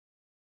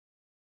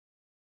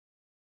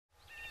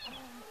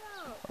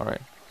All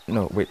right.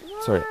 No, wait.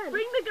 Sorry.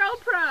 Bring the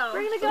GoPro.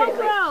 Bring the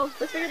GoPro. Okay,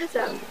 let's figure this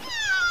out.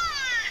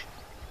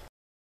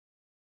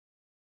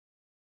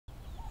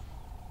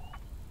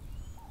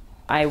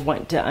 I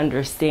want to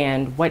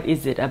understand what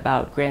is it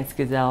about Grant's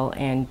Gazelle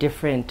and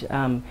different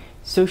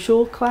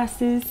social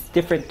classes,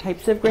 different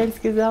types of Grant's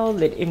Gazelle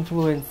that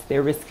influence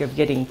their risk of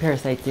getting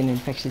parasites and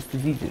infectious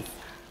diseases.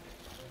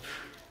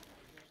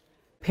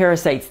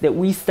 Parasites that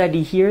we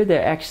study here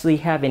that actually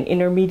have an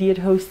intermediate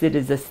host that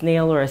is a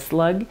snail or a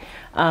slug.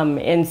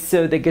 And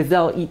so the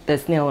gazelle eat the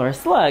snail or a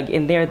slug,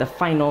 and they're the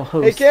final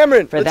host hey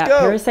Cameron, for let's that go.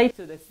 parasite.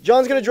 So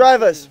John's going to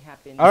drive us.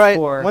 All right,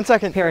 1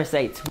 second.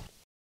 Parasites.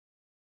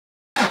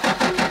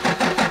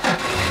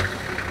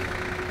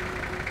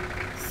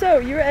 So,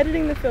 you were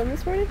editing the film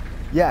this morning?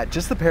 Yeah,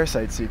 just the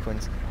parasite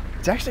sequence.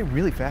 It's actually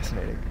really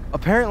fascinating.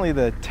 Apparently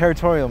the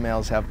territorial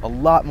males have a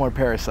lot more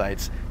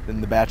parasites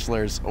than the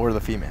bachelors or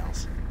the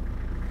females.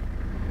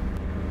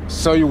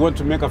 So you want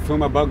to make a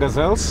film about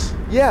gazelles?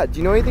 Yeah, do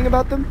you know anything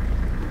about them?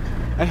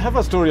 I have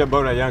a story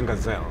about a young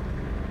gazelle.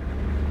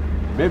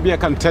 Maybe I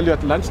can tell you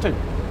at lunchtime.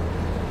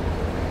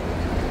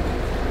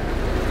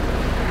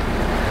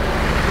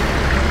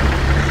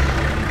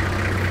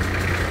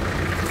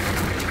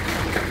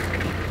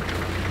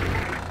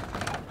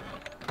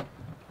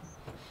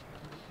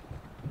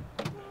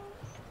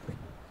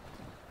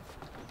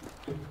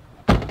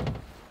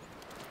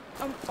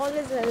 I'm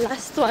always the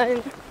last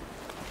one.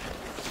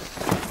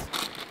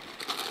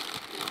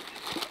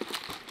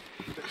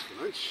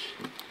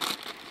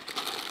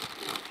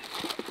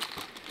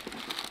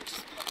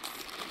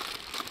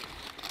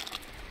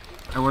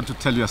 I want to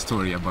tell you a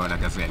story about a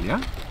gazelle,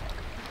 yeah?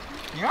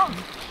 Yeah.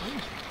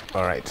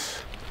 All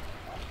right.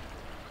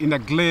 In a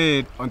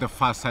glade on the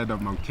far side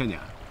of Mount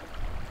Kenya,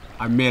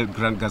 a male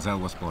grand gazelle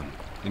was born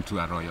into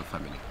a royal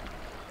family.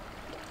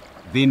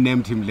 They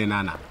named him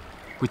Lenana,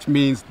 which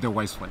means the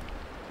wise one.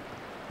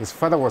 His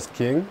father was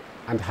king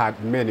and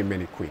had many,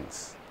 many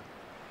queens.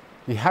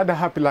 He had a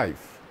happy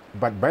life,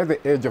 but by the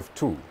age of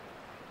 2,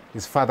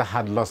 his father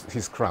had lost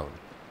his crown.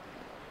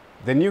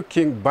 The new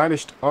king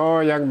banished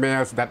all young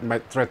males that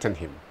might threaten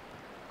him,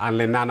 and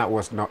Lenana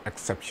was no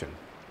exception.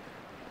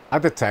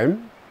 At the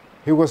time,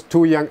 he was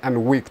too young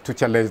and weak to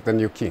challenge the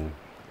new king,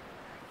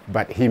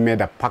 but he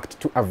made a pact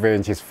to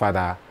avenge his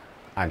father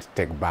and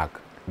take back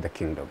the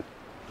kingdom.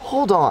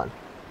 Hold on.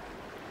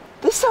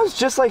 This sounds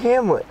just like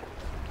Hamlet.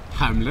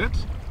 Hamlet?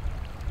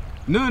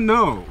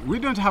 No, we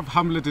don't have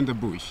Hamlet in the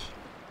bush.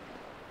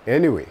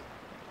 Anyway,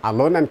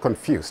 alone and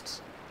confused,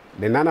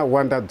 Lenana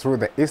wandered through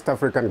the East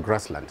African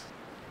grassland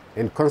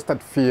in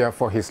constant fear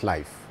for his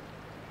life.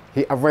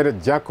 He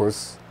avoided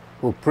jackals,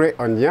 who prey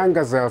on young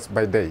gazelles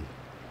by day,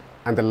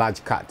 and the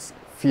large cats,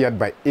 feared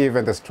by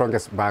even the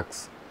strongest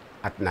bucks,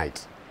 at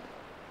night.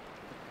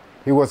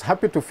 He was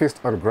happy to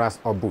feast on grass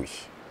or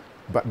bush,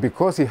 but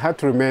because he had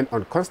to remain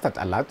on constant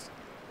alert,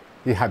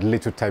 he had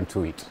little time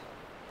to eat.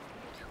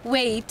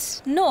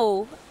 Wait,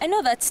 no, I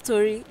know that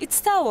story. It's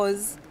Star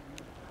Wars.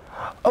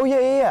 Oh,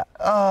 yeah.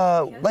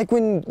 Like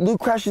when Luke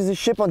crashes his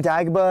ship on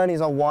Dagobah and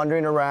he's all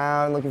wandering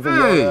around looking for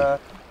Yoda.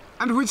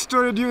 And which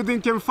story do you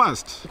think came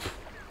first?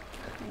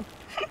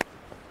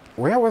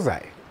 Where was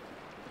I?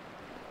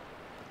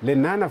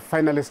 Lenana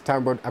finally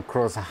stumbled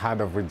across a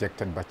herd of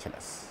rejected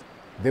bachelors.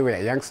 They were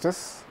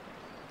youngsters,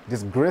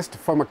 disgraced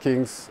former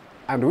kings,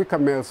 and weaker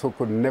males who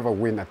could never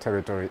win a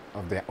territory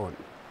of their own.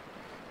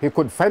 He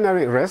could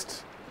finally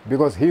rest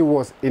because he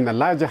was in a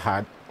larger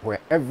herd where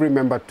every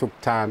member took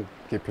turn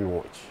keeping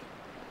watch.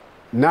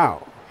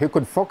 Now, he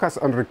could focus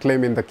on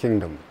reclaiming the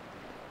kingdom.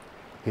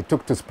 He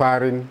took to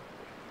sparring,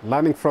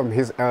 learning from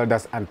his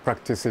elders and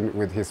practicing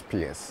with his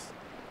peers.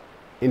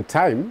 In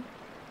time,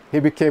 he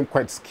became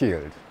quite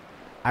skilled,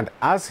 and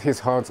as his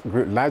hordes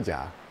grew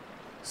larger,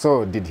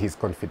 so did his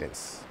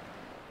confidence.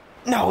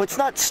 No, it's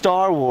not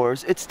Star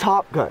Wars, it's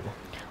Top Gun.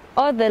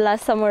 Or The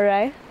Last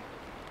Samurai.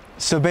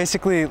 So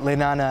basically,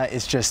 Lenana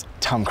is just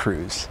Tom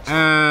Cruise.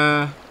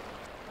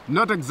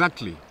 Not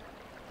exactly.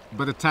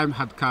 But the time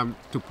had come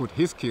to put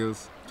his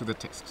skills to the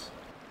test.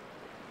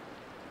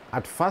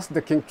 At first,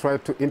 the king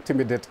tried to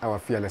intimidate our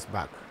fearless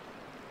buck.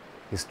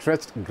 He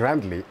stretched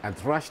grandly and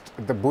thrashed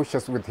the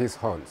bushes with his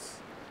horns.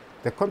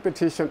 The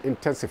competition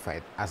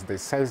intensified as they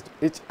sized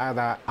each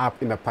other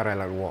up in a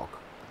parallel walk,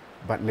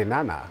 but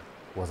Lenana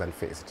was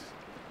unfazed.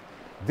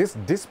 This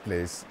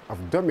displays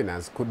of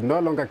dominance could no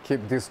longer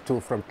keep these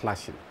two from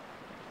clashing.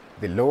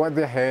 They lowered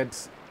their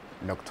heads,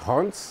 locked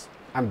horns,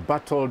 and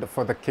battled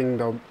for the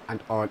kingdom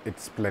and all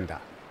its splendor.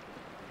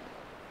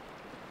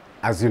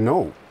 As you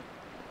know,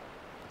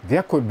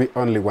 there could be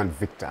only one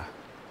victor,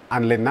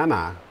 and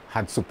Lenana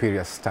had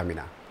superior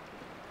stamina.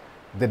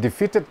 The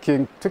defeated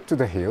king took to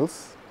the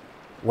hills,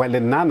 while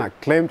Lenana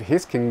claimed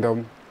his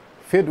kingdom,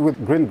 filled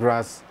with green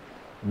grass,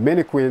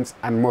 many queens,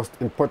 and most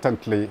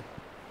importantly,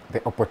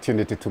 the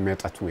opportunity to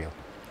mate at will.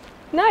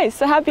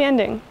 Nice, a happy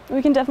ending.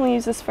 We can definitely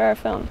use this for our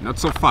film. Not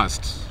so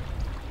fast.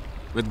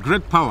 With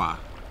great power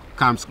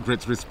comes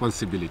great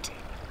responsibility.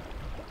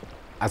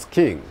 As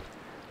king,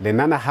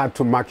 Lenana had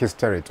to mark his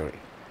territory,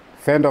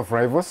 fend off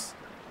rivals,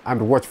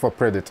 and watch for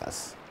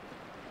predators.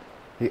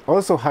 He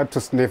also had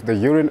to sniff the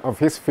urine of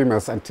his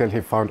females until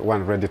he found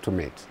one ready to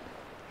mate.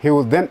 He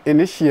would then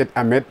initiate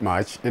a mate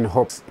march in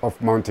hopes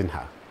of mounting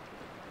her.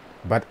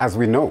 But as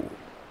we know,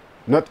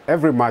 not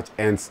every march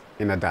ends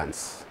in a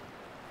dance.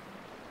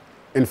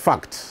 In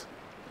fact,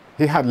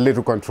 he had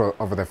little control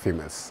over the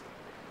females.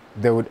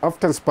 They would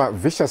often spar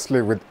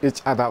viciously with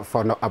each other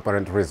for no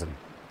apparent reason,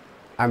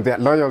 and their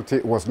loyalty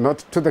was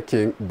not to the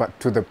king but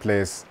to the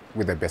place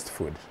with the best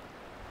food.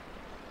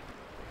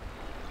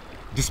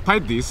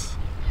 Despite this,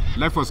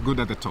 life was good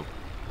at the top,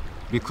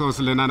 because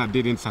Lenana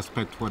didn't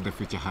suspect what the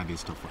future had in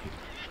store for him.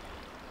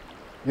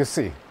 You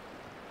see,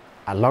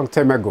 a long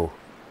time ago,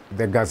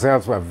 the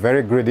gazelles were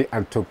very greedy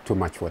and took too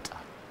much water.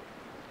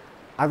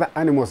 Other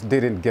animals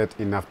didn't get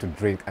enough to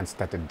drink and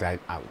started dying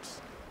out.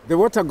 The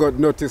water god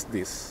noticed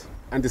this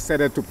and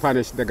decided to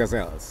punish the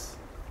gazelles.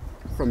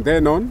 From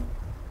then on,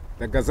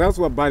 the gazelles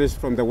were banished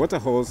from the water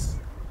holes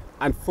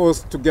and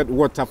forced to get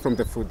water from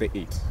the food they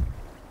eat.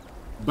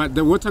 But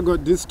the water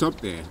god didn't stop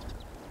there.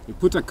 He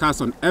put a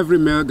curse on every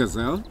male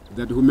gazelle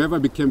that whomever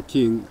became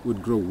king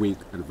would grow weak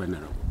and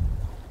vulnerable.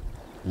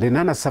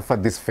 Lenana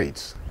suffered this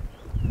fate,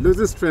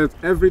 Losing strength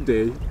every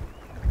day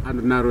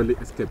and narrowly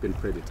escaping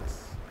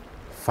predators.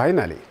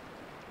 Finally,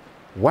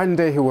 one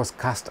day he was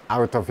cast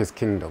out of his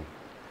kingdom,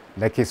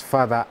 like his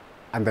father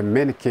and the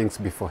many kings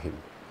before him,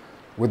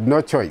 with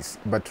no choice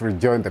but to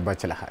rejoin the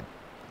bachelorhood.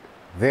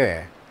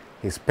 There,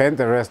 he spent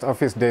the rest of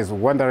his days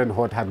wondering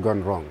what had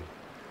gone wrong,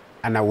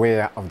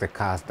 unaware of the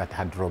curse that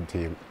had robbed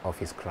him of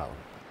his crown.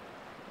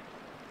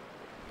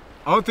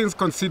 All things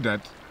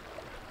considered,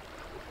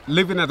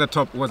 living at the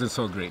top wasn't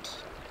so great.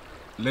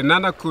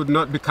 Lenana could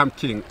not become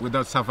king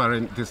without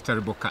suffering this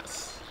terrible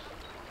curse.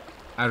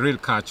 A real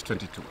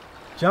catch-22.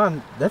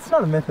 John, that's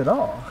not a myth at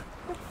all.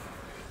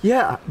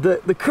 Yeah,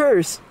 the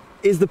curse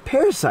is the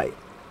parasite.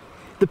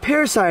 The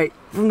parasite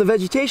from the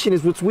vegetation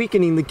is what's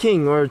weakening the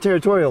king or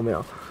territorial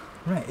male.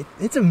 Right.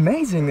 It's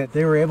amazing that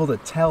they were able to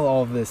tell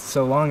all of this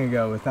so long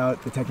ago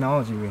without the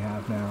technology we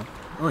have now.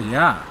 Oh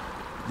yeah,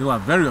 they were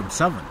very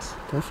observant.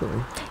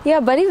 Definitely. Yeah,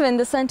 but even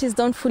the scientists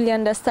don't fully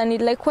understand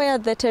it. Like, why are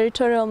the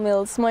territorial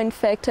males more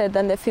infected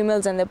than the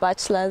females and the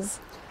bachelors?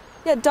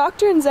 Yeah,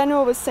 Dr.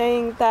 Nzenwa was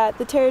saying that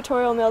the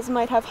territorial males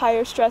might have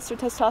higher stress or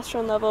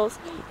testosterone levels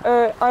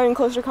or are in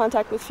closer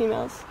contact with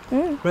females.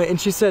 Right,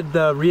 and she said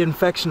the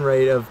reinfection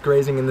rate of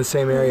grazing in the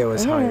same area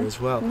was higher as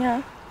well.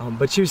 Yeah.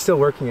 But she was still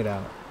working it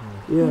out.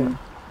 Yeah.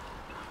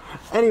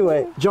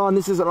 Anyway, John,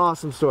 this is an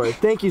awesome story.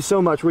 Thank you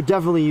so much. We're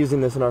definitely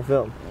using this in our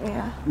film.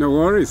 Yeah. No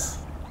worries.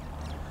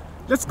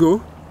 Let's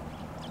go.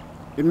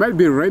 It might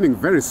be raining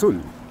very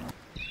soon.